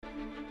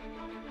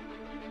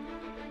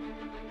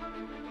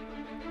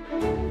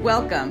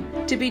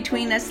Welcome to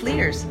Between Us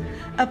Leaders,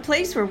 a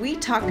place where we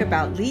talk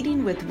about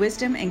leading with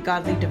wisdom and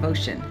godly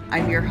devotion.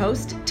 I'm your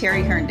host,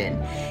 Terry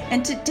Herndon,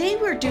 and today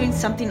we're doing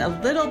something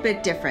a little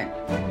bit different.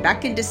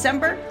 Back in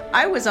December,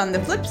 I was on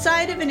the flip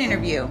side of an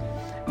interview.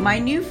 My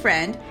new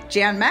friend,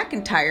 Jan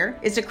McIntyre,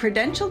 is a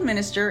credentialed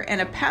minister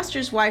and a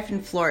pastor's wife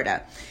in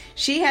Florida.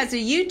 She has a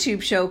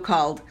YouTube show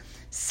called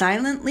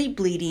Silently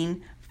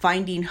Bleeding,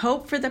 Finding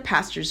Hope for the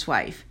Pastor's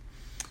Wife.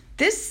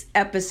 This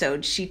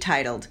episode she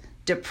titled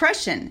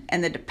Depression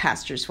and the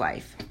Pastor's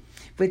Wife.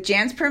 With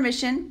Jan's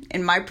permission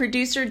and my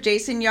producer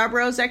Jason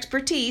Yarbrough's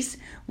expertise,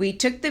 we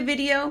took the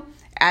video,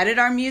 added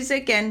our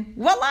music, and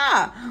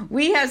voila!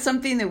 We have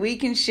something that we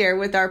can share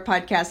with our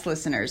podcast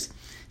listeners.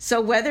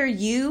 So whether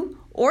you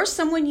or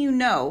someone you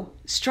know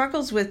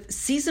struggles with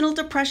seasonal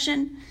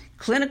depression,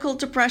 clinical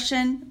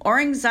depression, or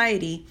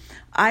anxiety,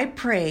 I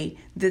pray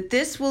that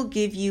this will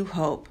give you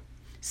hope.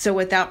 So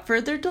without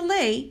further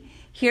delay,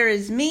 here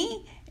is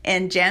me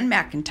and Jan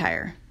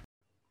McIntyre.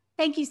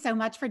 Thank you so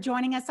much for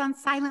joining us on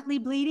Silently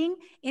Bleeding.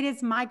 It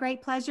is my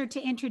great pleasure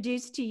to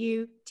introduce to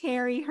you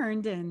Terry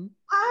Herndon.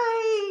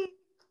 Hi.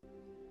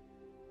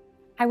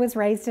 I was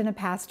raised in a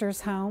pastor's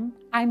home.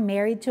 I'm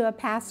married to a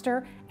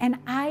pastor, and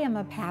I am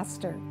a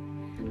pastor.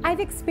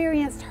 I've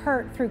experienced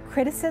hurt through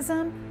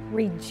criticism,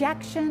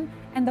 rejection,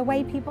 and the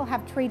way people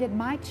have treated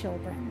my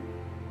children.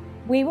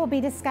 We will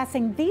be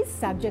discussing these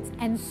subjects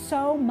and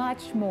so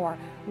much more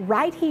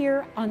right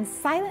here on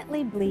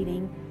Silently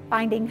Bleeding,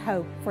 Finding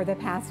Hope for the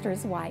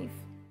Pastor's Wife.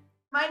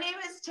 My name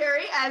is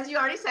Terry, as you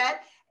already said,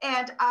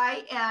 and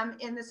I am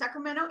in the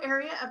Sacramento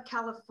area of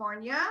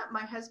California.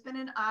 My husband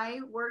and I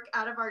work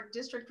out of our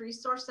district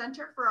resource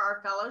center for our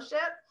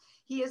fellowship.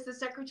 He is the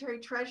secretary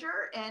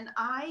treasurer, and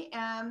I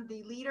am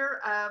the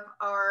leader of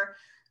our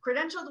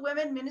Credentialed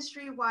Women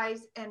Ministry,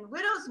 Wives, and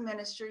Widows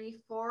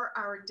Ministry for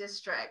our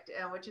district,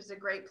 which is a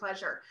great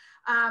pleasure.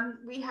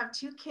 We have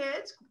 2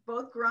 kids,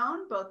 both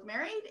grown, both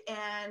married,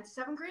 and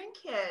 7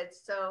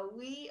 grandkids. So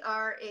we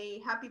are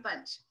a happy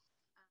bunch.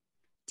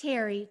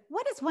 Terry,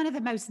 what is one of the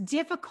most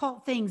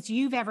difficult things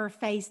you've ever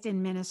faced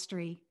in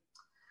ministry?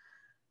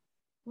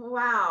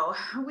 Wow.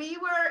 We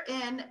were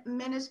in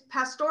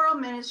pastoral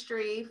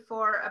ministry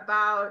for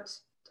about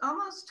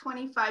almost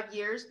 25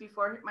 years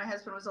before my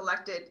husband was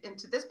elected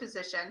into this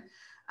position,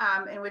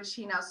 in which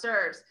he now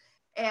serves.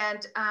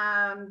 And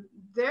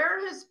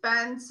there has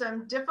been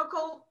some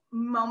difficult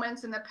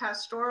moments in the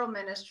pastoral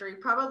ministry.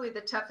 Probably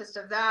the toughest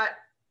of that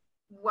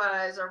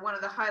was, or one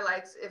of the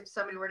highlights, if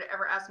somebody were to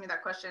ever ask me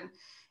that question,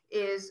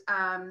 is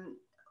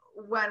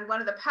when one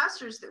of the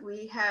pastors that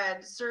we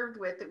had served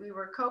with, that we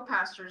were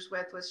co-pastors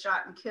with, was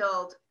shot and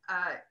killed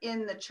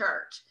in the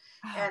church.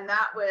 And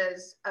that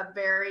was a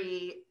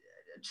very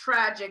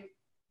tragic,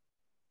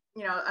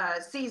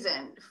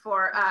 season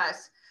for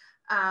us.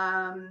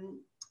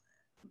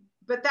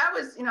 But that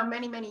was,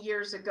 many, many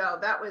years ago.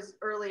 That was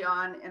early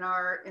on in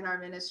our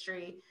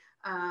ministry.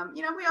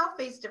 We all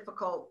face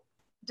difficult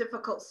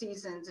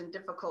seasons and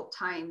difficult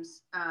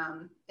times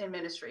in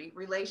ministry,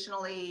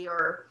 relationally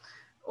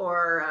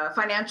or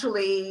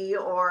financially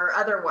or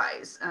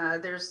otherwise.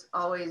 There's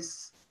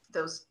always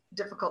those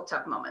difficult,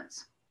 tough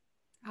moments.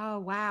 Oh,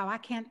 wow. I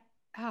can't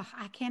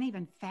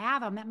even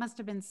fathom. That must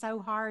have been so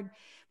hard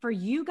for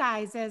you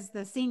guys as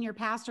the senior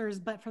pastors,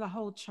 but for the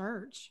whole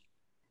church.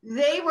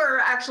 They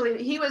were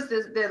actually, he was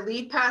the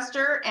lead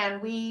pastor,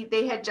 and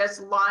they had just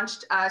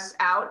launched us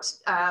out.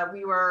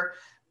 We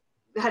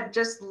had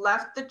just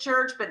left the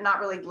church, but not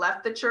really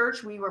left the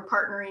church. We were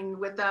partnering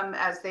with them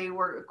as they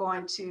were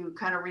going to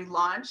kind of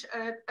relaunch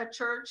a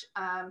church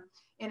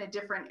in a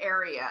different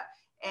area.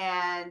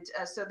 And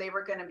so they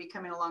were going to be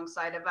coming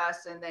alongside of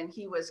us. And then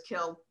he was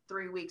killed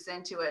 3 weeks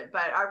into it.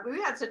 But we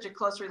had such a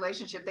close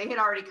relationship. They had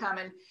already come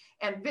and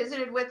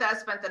visited with us,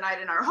 spent the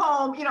night in our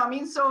home,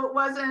 so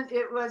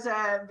it was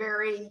a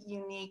very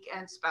unique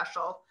and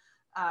special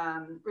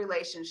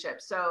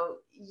relationship. So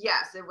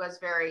yes, it was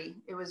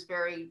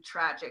very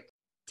tragic.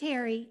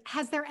 Terry,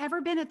 has there ever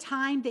been a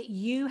time that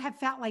you have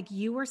felt like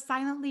you were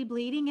silently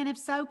bleeding? And if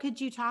so, could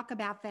you talk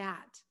about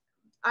that?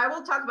 I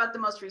will talk about the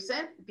most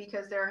recent,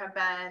 because there have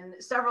been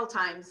several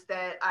times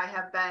that I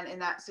have been in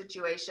that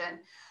situation.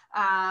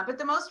 But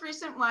the most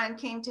recent one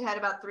came to head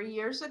about 3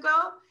 years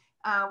ago.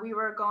 We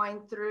were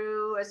going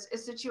through a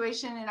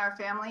situation in our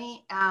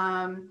family.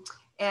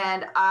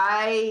 And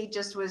I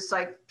just was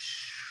like,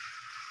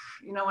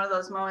 one of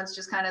those moments,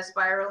 just kind of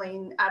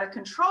spiraling out of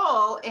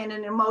control in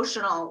an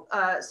emotional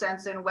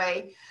sense and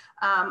way.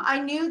 I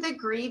knew that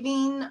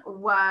grieving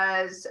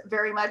was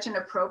very much an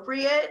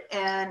appropriate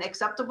and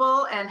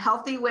acceptable and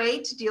healthy way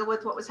to deal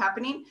with what was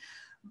happening,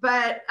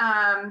 but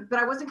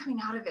I wasn't coming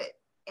out of it.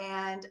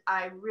 And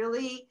I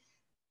really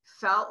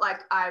felt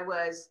like I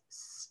was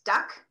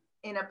stuck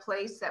in a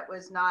place that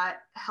was not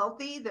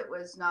healthy, that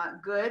was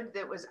not good,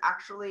 that was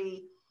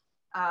actually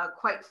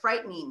quite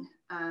frightening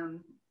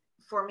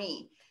for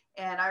me.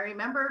 And I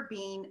remember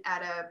being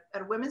at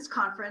a women's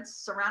conference,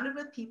 surrounded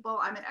with people.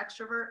 I'm an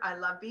extrovert. I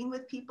love being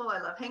with people. I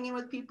love hanging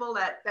with people.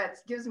 That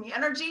gives me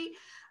energy.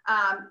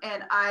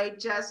 And I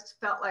just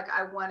felt like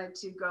I wanted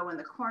to go in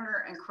the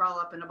corner and crawl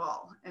up in a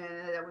ball. And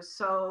it was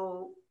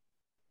so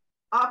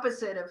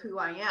opposite of who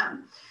I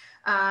am.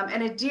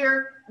 And a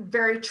dear,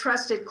 very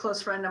trusted,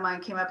 close friend of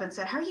mine came up and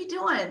said, "How are you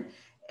doing?"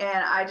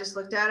 And I just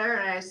looked at her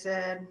and I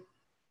said,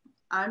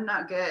 "I'm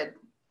not good.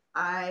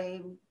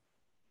 I'm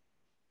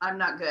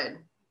not good.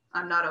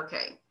 I'm not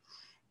okay."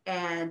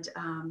 And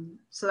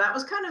so that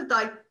was kind of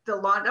like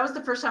that was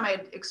the first time I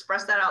had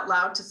expressed that out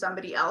loud to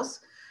somebody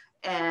else.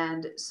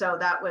 And so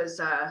that was,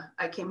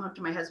 I came home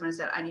to my husband and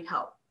said, "I need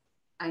help.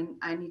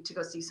 I need to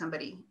go see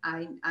somebody.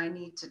 I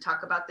need to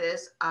talk about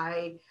this.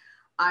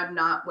 I'm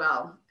not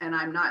well and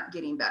I'm not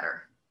getting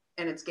better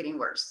and it's getting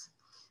worse."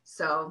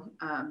 So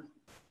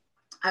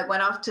I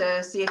went off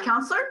to see a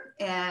counselor,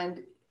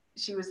 and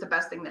she was the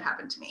best thing that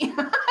happened to me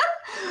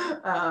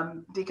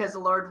because the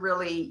Lord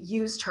really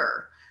used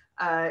her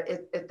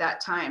at that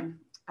time.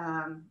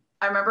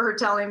 I remember her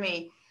telling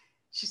me,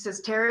 she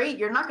says, "Terry,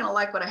 you're not going to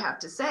like what I have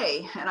to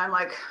say." And I'm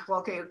like, "Well,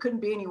 okay, it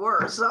couldn't be any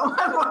worse. So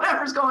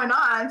whatever's going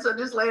on, so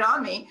just lay it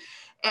on me."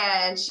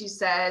 And she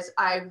says,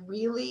 "I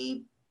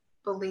really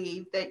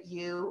believe that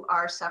you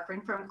are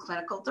suffering from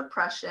clinical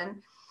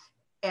depression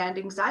and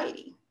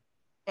anxiety."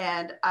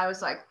 And I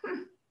was like,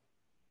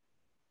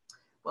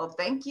 well,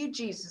 thank you,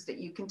 Jesus, that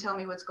you can tell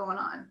me what's going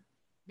on,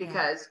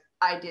 because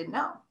I didn't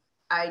know.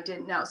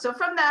 So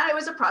from that, it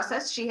was a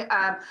process.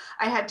 I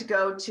had to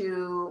go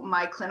to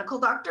my clinical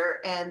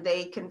doctor, and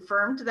they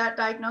confirmed that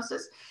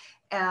diagnosis,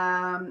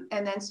 and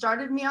then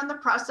started me on the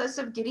process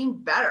of getting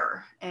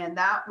better. And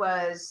that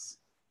was,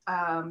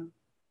 but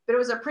it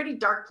was a pretty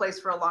dark place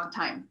for a long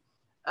time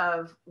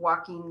of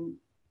walking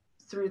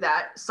through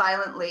that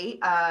silently.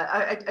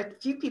 A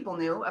few people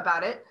knew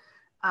about it,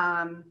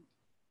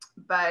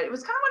 but it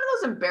was kind of one of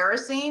those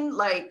embarrassing,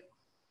 like,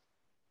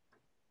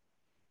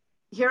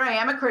 here I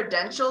am, a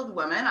credentialed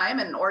woman. I am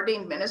an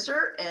ordained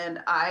minister,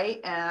 and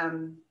I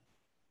am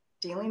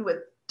dealing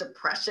with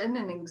depression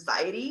and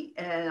anxiety.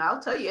 And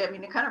I'll tell you, I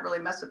mean, it kind of really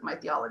messed with my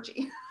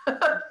theology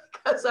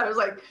because I was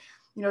like,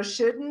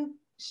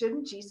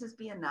 shouldn't Jesus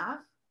be enough?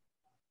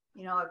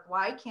 Like,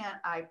 why can't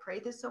I pray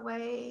this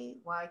away?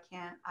 Why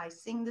can't I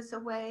sing this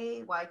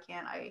away? Why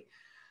can't I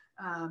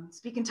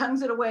speak in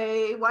tongues it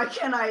away? Why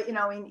can't I,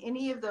 in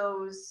any of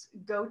those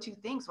go-to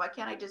things, why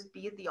can't I just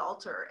be at the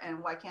altar,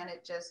 and why can't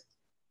it just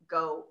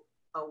go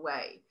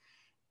away?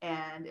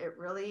 And it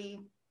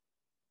really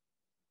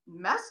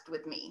messed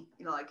with me,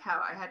 like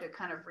how I had to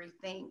kind of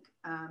rethink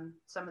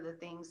some of the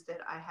things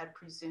that I had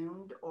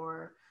presumed,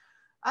 or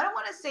I don't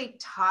want to say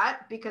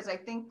taught, because I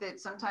think that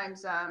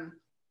sometimes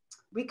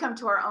we come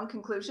to our own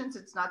conclusions.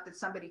 It's not that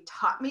somebody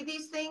taught me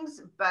these things,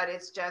 but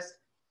it's just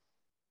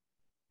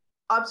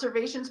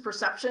observations,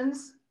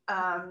 perceptions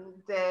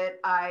that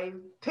I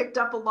picked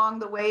up along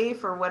the way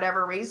for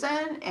whatever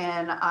reason,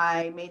 and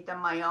I made them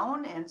my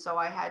own. And so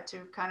I had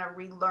to kind of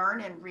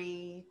relearn and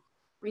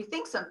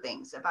rethink some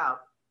things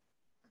about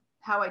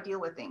how I deal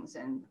with things,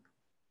 and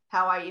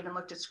how I even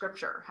looked at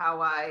scripture,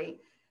 how I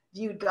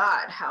viewed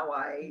God, how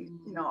I,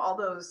 all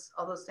those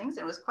things.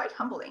 And it was quite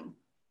humbling.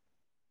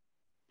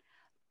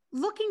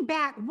 Looking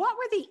back, what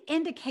were the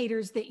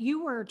indicators that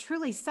you were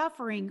truly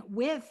suffering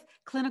with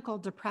clinical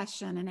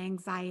depression and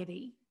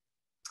anxiety?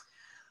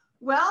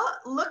 Well,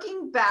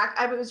 looking back,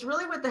 I was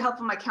really with the help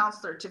of my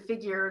counselor to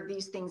figure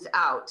these things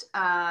out.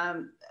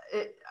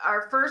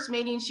 Our first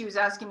meeting, she was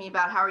asking me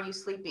about, how are you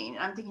sleeping?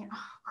 And I'm thinking,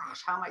 oh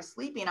gosh, how am I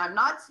sleeping? I'm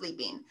not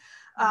sleeping.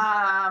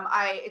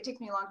 It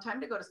takes me a long time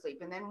to go to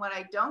sleep. And then when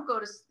I don't go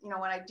to,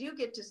 when I do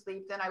get to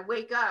sleep, then I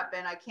wake up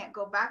and I can't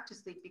go back to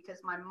sleep because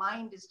my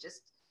mind is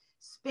just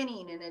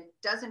spinning and it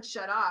doesn't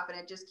shut off, and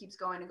it just keeps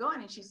going and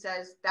going. And she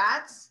says,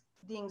 that's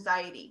the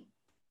anxiety,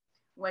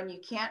 when you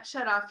can't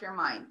shut off your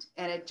mind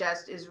and it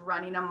just is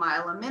running a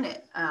mile a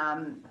minute.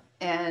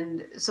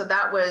 And so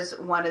that was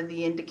one of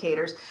the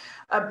indicators.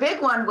 A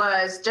big one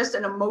was just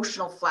an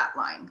emotional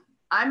flatline.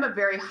 I'm a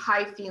very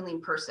high feeling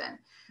person.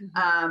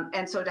 Mm-hmm.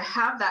 And so to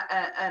have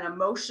that, an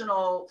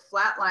emotional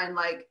flatline,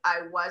 like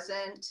I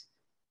wasn't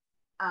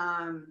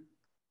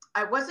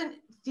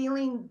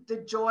feeling the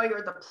joy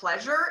or the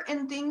pleasure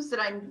in things that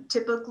I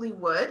typically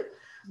would.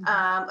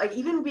 Mm-hmm. Like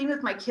even being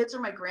with my kids or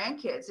my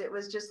grandkids, it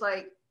was just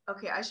like,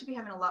 okay, I should be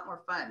having a lot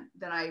more fun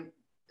than I'm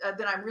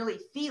really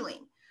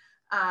feeling.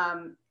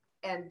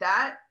 And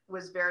that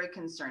was very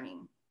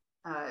concerning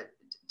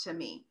to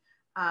me.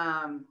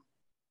 I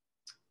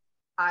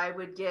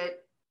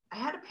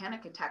had a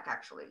panic attack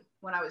actually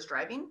when I was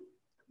driving.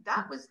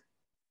 That was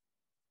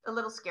a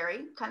little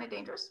scary, kind of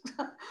dangerous.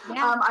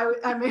 Yeah.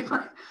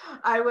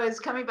 I was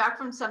coming back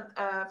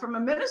from a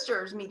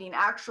minister's meeting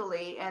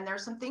actually, and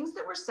there's some things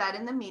that were said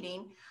in the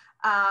meeting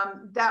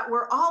that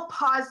were all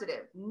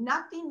positive,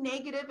 nothing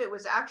negative. It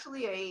was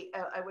actually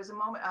it was a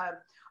moment.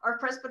 Our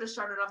presbyter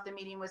started off the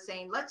meeting with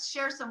saying, let's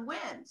share some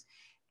wins.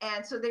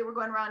 And so they were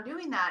going around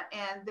doing that.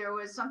 And there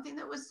was something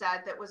that was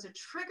said that was a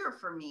trigger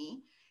for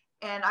me.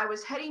 and I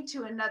was heading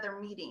to another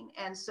meeting.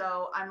 And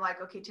so I'm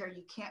like, okay, Terry,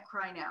 you can't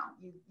cry now.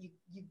 You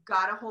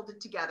gotta hold it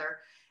together.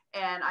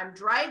 And I'm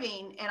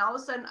driving, and all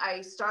of a sudden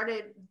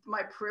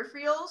my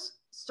peripherals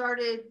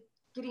started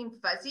getting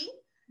fuzzy.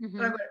 Mm-hmm.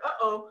 And I'm going,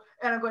 uh-oh.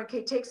 And I'm going,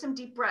 okay, take some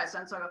deep breaths.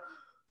 And so I go,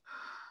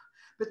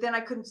 but then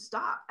I couldn't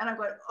stop. And I'm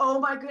going, oh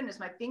my goodness,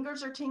 my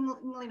fingers are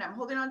tingling. I'm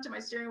holding onto my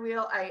steering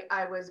wheel.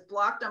 I was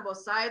blocked on both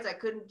sides. I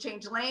couldn't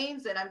change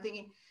lanes. And I'm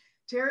thinking,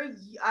 Terry,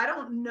 I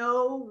don't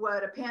know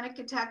what a panic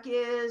attack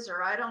is,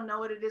 or I don't know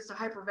what it is to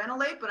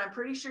hyperventilate, but I'm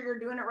pretty sure you're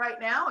doing it right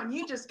now. And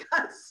you just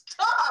got to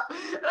stop.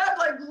 And I'm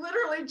like,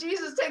 literally,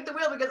 Jesus, take the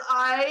wheel, because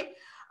I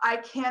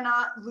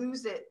cannot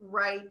lose it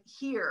right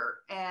here.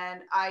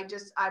 And I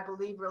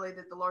believe really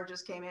that the Lord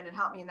just came in and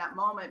helped me in that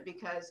moment,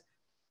 because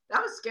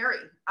that was scary.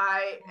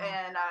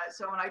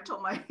 So when I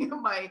told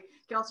my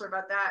counselor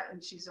about that,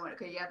 and she's going,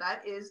 okay, yeah,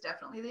 that is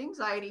definitely the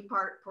anxiety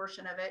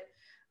portion of it.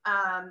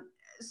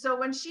 So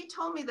when she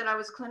told me that I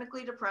was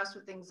clinically depressed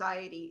with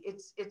anxiety,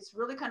 it's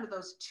really kind of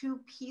those two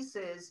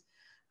pieces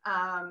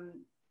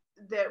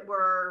that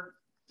were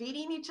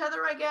feeding each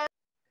other, I guess.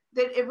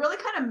 That it really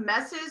kind of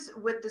messes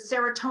with the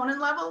serotonin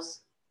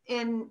levels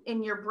in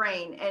your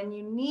brain, and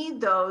you need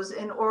those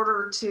in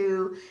order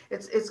to,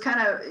 it's kind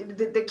of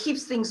that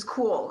keeps things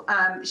cool.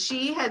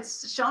 She had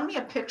shown me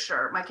a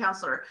picture, my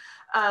counselor,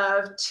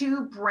 of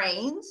two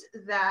brains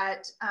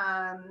that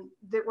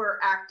were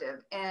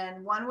active,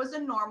 and one was a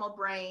normal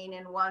brain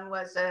and one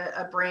was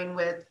a brain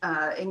with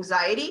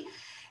anxiety.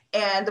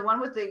 And the one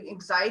with the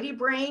anxiety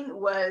brain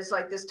was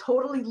like this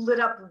totally lit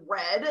up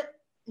red,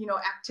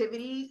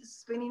 activity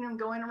spinning and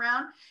going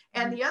around.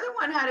 And the other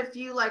one had a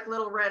few like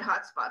little red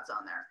hot spots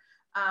on there.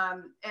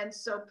 And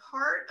so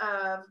part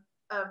of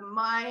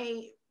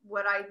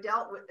what I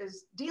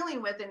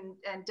dealing with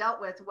and dealt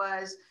with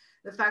was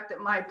the fact that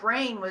my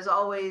brain was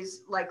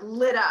always like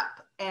lit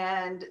up,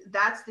 and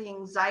that's the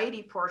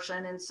anxiety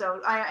portion. And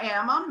so I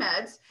am on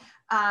meds,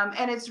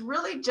 and it's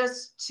really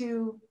just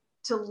to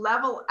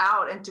level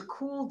out and to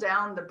cool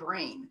down the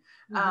brain,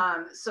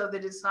 so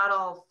that it's not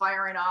all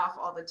firing off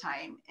all the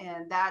time.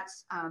 And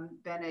that's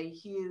been a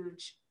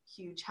huge,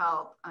 huge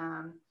help.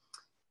 I'm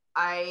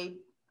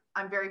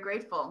very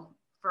grateful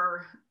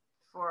for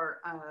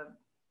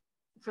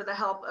the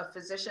help of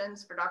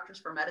physicians, for doctors,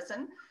 for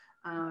medicine.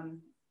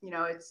 And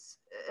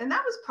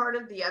that was part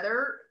of the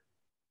other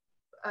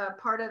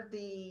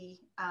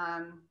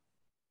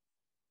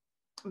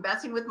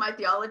messing with my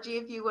theology,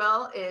 if you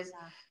will, is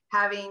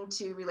having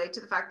to relate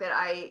to the fact that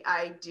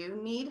I do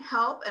need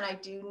help, and I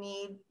do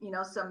need,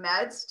 some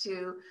meds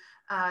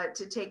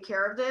to take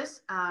care of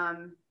this,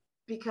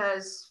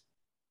 because,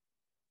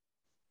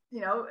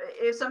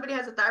 if somebody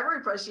has a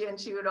thyroid problem, and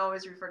she would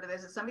always refer to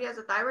this, if somebody has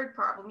a thyroid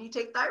problem, you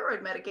take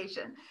thyroid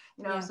medication.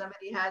 If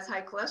somebody has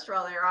high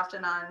cholesterol, they're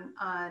often on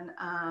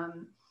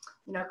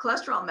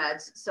cholesterol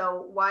meds.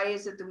 So why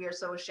is it that we are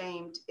so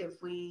ashamed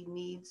if we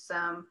need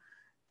some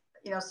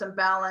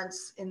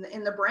balance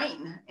in the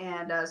brain?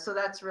 And so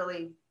that's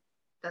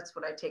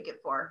what I take it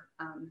for.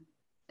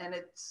 And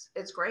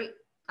it's great.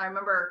 I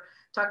remember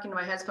talking to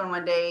my husband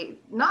one day,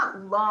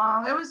 not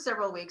long, it was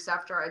several weeks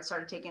after I'd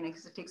started taking it,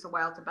 because it takes a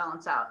while to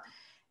balance out.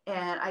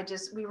 And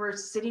we were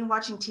sitting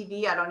watching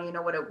TV. I don't even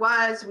know what it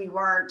was. We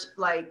weren't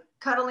like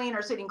cuddling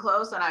or sitting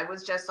close. And I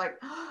was just like,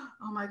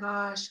 oh my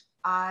gosh,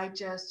 I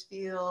just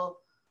feel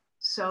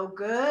so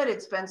good.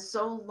 It's been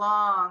so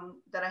long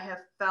that I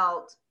have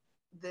felt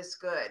this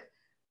good.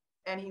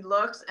 And he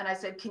looks, and I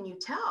said, can you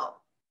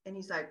tell? And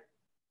he's like,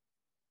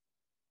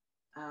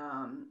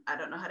 I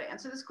don't know how to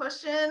answer this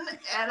question.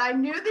 And I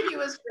knew that he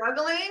was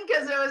struggling,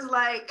 because it was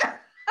like,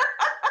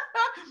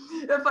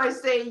 if I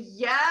say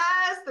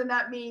yes, then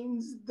that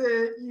means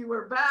that you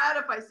were bad.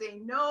 If I say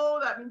no,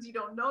 that means you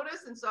don't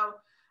notice. And so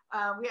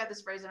we had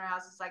this phrase in our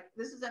house. It's like,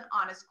 this is an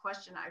honest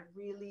question. I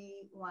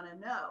really want to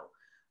know.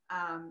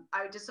 I'm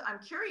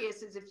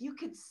curious is if you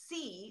could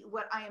see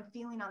what I am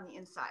feeling on the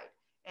inside.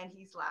 And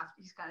he's laughed.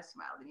 He's kind of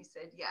smiled, and he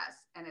said,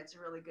 yes. And it's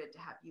really good to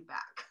have you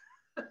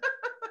back.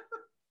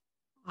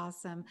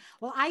 Awesome.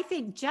 Well, I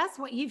think just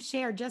what you've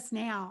shared just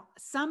now,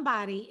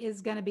 somebody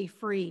is going to be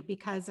free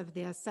because of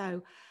this.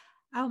 So,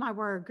 oh my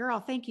word, girl,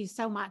 thank you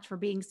so much for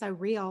being so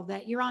real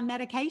that you're on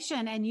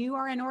medication and you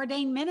are an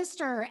ordained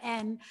minister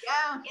and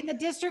in the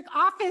district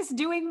office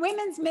doing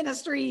women's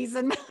ministries.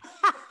 And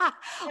I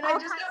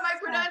just got my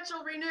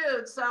credential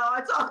renewed. So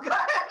it's all good.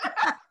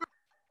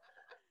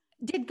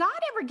 Did God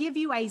ever give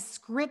you a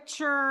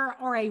scripture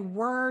or a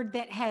word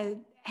that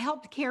had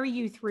helped carry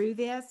you through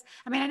this?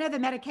 I mean, I know the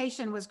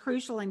medication was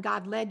crucial and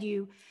God led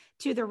you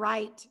to the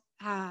right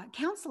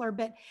counselor,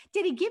 but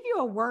did he give you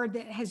a word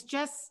that has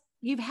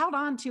you've held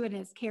on to it and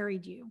it's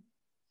carried you?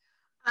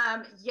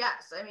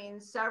 Yes, I mean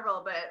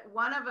several, but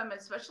one of them,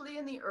 especially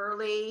in the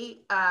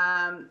early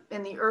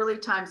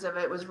times of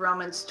it, was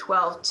Romans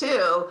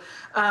 12:2.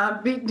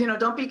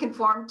 Don't be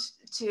conformed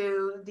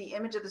to the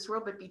image of this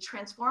world, but be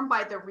transformed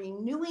by the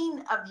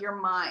renewing of your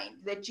mind,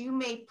 that you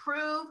may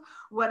prove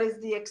what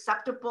is the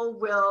acceptable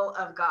will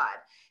of God.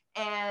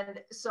 And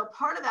so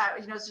part of that,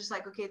 it's just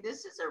like, okay,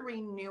 this is a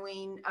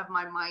renewing of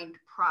my mind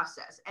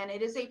process. And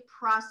it is a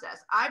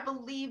process. I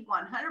believe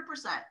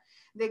 100%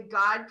 that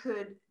God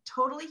could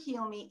totally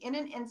heal me in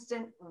an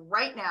instant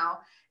right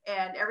now,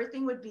 and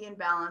everything would be in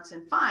balance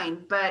and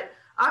fine. But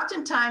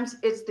oftentimes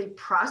it's the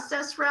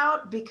process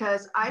route,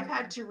 because I've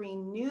had to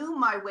renew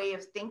my way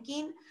of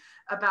thinking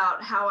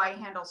about how I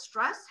handle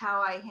stress,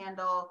 how I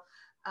handle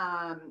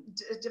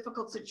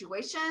difficult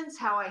situations,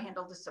 how I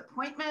handle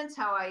disappointments,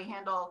 how I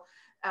handle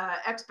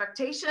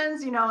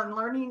expectations, and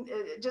learning,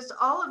 just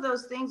all of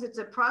those things. It's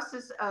a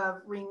process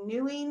of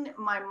renewing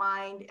my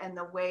mind and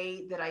the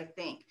way that I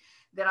think,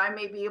 that I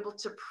may be able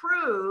to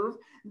prove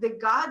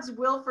that God's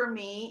will for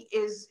me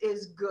is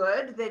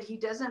good, that he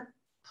doesn't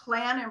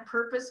plan and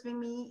purpose for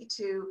me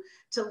to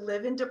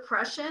live in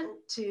depression,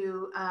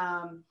 to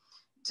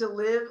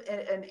live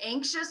an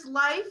anxious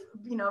life,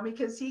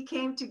 because he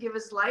came to give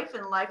us life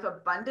and life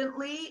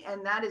abundantly,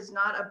 and that is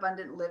not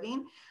abundant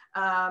living.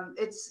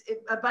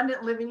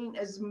 Abundant living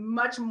is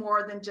much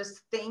more than just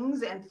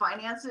things and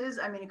finances.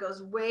 I mean, it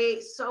goes way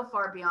so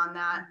far beyond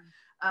that.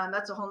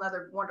 That's a whole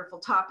nother wonderful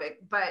topic,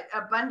 but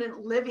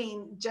abundant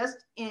living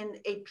just in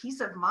a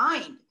peace of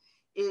mind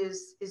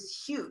is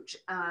huge.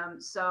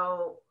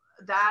 So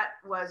that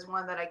was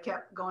one that I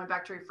kept going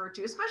back to refer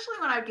to, especially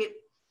when I get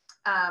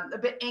a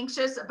bit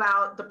anxious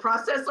about the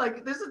process,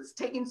 like this is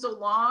taking so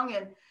long,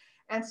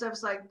 and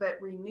stuff's like, but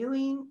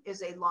renewing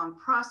is a long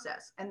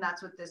process. And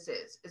that's what this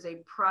is a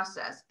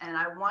process. And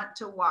I want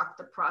to walk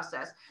the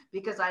process,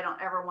 because I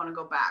don't ever want to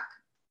go back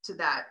to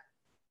that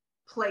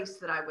place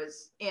that I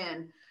was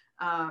in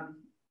a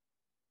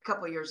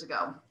couple of years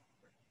ago.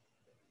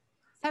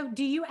 So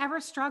do you ever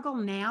struggle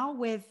now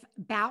with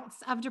bouts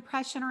of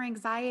depression or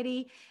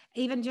anxiety,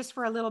 even just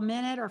for a little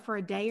minute or for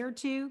a day or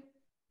two?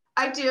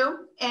 I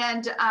do.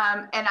 And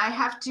I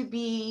have to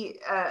be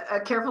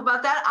careful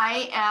about that.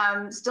 I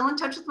am still in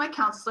touch with my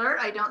counselor.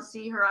 I don't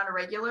see her on a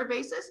regular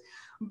basis,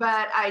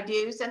 but I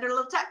do send her a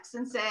little text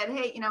and said,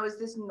 hey, is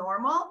this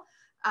normal?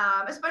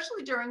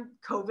 Especially during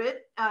COVID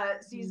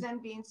season,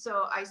 being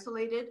so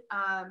isolated.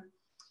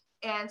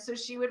 And so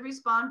she would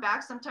respond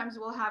back. Sometimes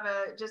we'll have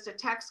just a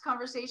text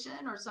conversation,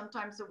 or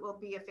sometimes it will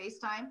be a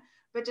FaceTime,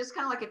 but just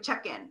kind of like a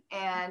check-in.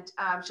 And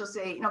she'll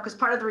say, because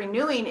part of the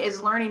renewing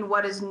is learning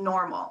what is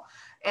normal.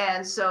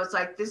 And so it's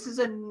like, this is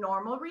a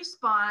normal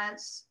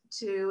response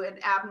to an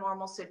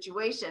abnormal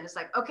situation. It's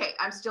like, okay,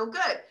 I'm still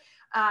good.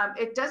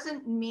 It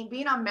doesn't mean,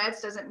 being on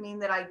meds doesn't mean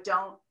that I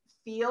don't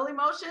feel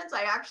emotions.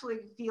 I actually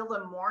feel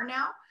them more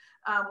now,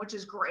 which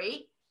is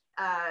great.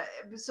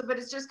 But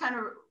it's just kind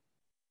of,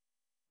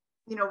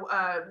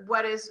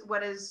 what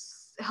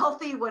is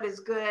healthy, what is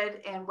good,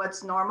 and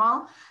what's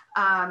normal.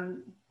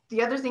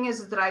 The other thing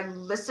is that I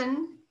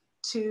listen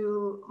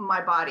to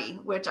my body,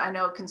 which I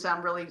know can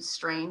sound really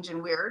strange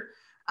and weird.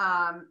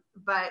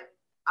 But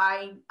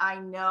I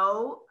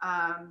know,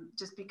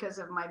 just because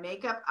of my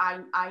makeup,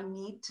 I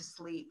need to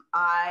sleep.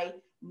 I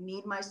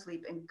need my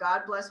sleep. And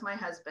God bless my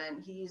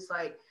husband. He's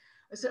like,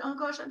 I said, oh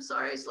gosh, I'm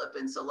sorry I slept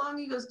in so long.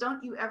 He goes,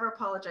 don't you ever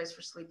apologize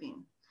for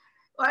sleeping.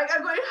 Like,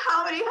 I'm going,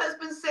 how many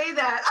husbands say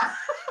that?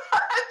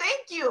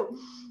 Thank you.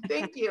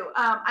 Thank you.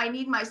 I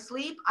need my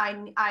sleep.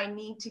 I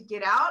need to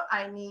get out.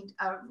 I need,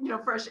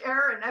 fresh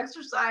air and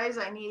exercise.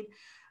 I need,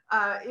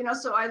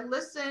 so I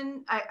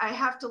listen. I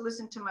have to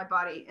listen to my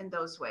body in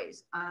those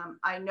ways.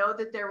 I know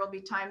that there will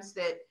be times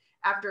that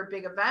after a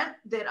big event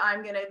that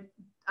I'm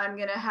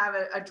going to have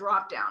a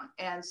drop down.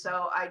 And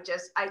so I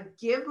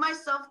give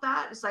myself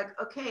that. It's like,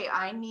 okay,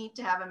 I need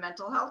to have a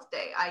mental health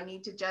day. I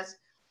need to just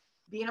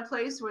be in a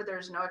place where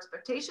there's no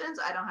expectations.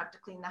 I don't have to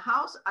clean the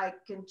house. I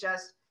can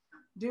just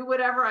do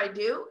whatever I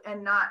do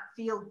and not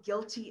feel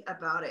guilty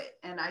about it.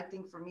 And I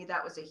think for me,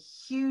 that was a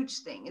huge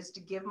thing, is to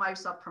give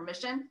myself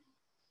permission,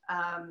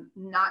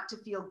 not to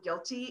feel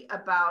guilty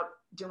about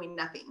doing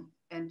nothing,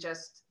 and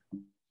just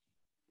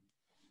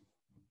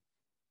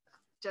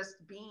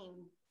being,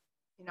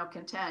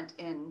 content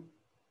in.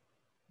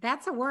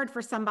 That's a word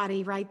for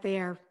somebody right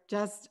there.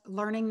 Just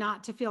learning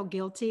not to feel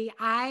guilty.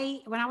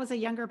 When I was a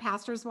younger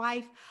pastor's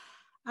wife,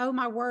 oh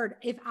my word,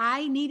 if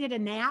I needed a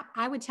nap,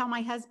 I would tell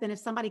my husband, if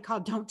somebody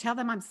called, don't tell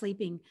them I'm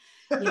sleeping.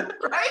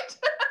 Right?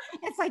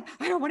 It's like,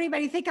 I don't want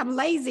anybody to think I'm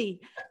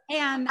lazy.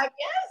 And I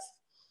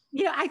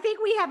guess, I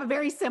think we have a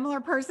very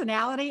similar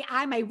personality.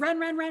 I may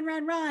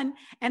run,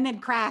 and then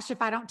crash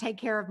if I don't take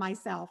care of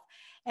myself.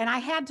 And I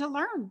had to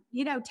learn,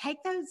 take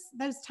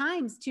those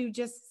times to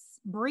just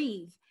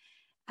breathe.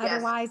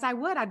 Otherwise, yes.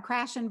 I'd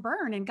crash and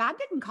burn. And God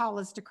didn't call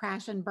us to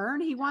crash and burn.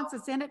 He wants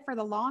us in it for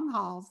the long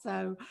haul.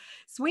 So,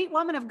 sweet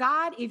woman of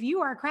God, if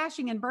you are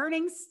crashing and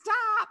burning,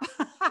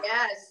 stop.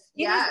 Yes.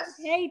 It is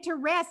okay to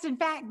rest. In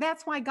fact,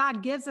 that's why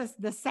God gives us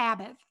the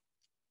Sabbath.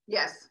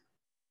 Yes.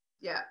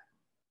 Yeah.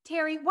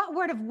 Terry, what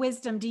word of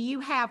wisdom do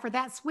you have for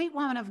that sweet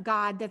woman of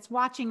God that's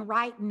watching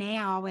right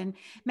now? And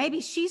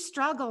maybe she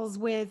struggles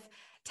with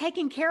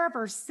taking care of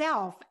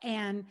herself,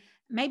 and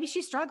maybe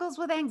she struggles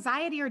with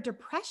anxiety or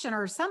depression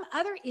or some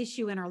other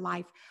issue in her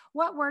life.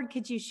 What word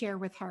could you share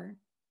with her?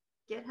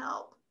 Get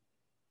help.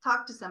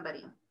 Talk to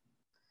somebody.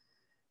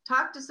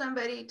 talk to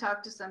somebody,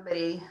 talk to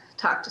somebody,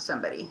 talk to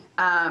somebody,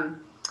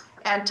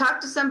 and talk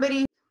to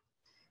somebody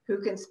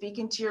who can speak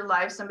into your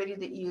life, somebody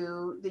that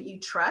you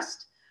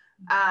trust.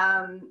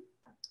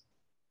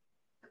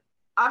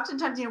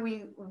 Oftentimes,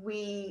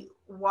 we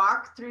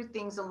walk through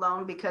things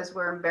alone because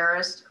we're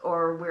embarrassed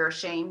or we're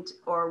ashamed,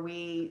 or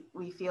we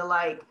feel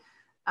like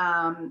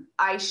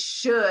I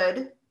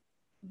should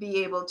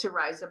be able to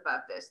rise above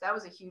this. That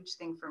was a huge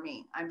thing for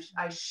me.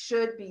 I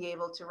should be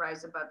able to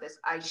rise above this.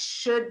 I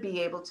should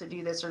be able to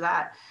do this or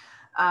that.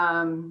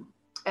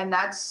 And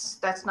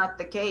that's not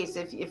the case.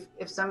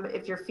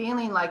 If you're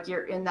feeling like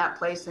you're in that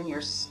place and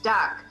you're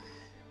stuck,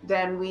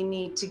 then we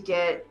need to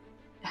get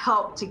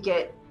help to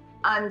get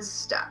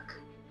unstuck,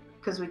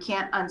 because we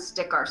can't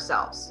unstick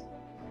ourselves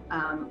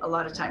a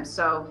lot of times.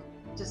 So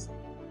just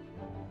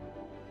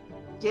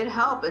get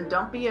help, and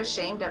don't be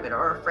ashamed of it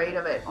or afraid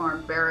of it or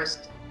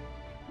embarrassed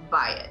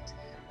by it,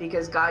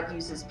 because God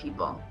uses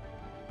people.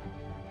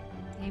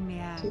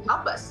 Amen. To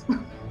help us.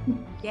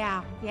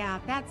 Yeah,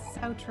 that's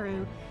so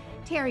true.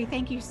 Terry,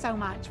 thank you so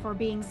much for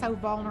being so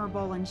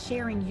vulnerable and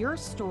sharing your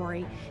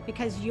story,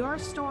 because your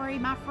story,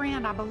 my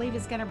friend, I believe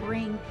is going to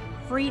bring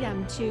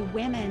freedom to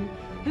women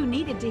who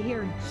needed to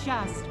hear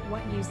just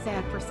what you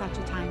said for such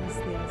a time as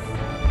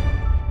this.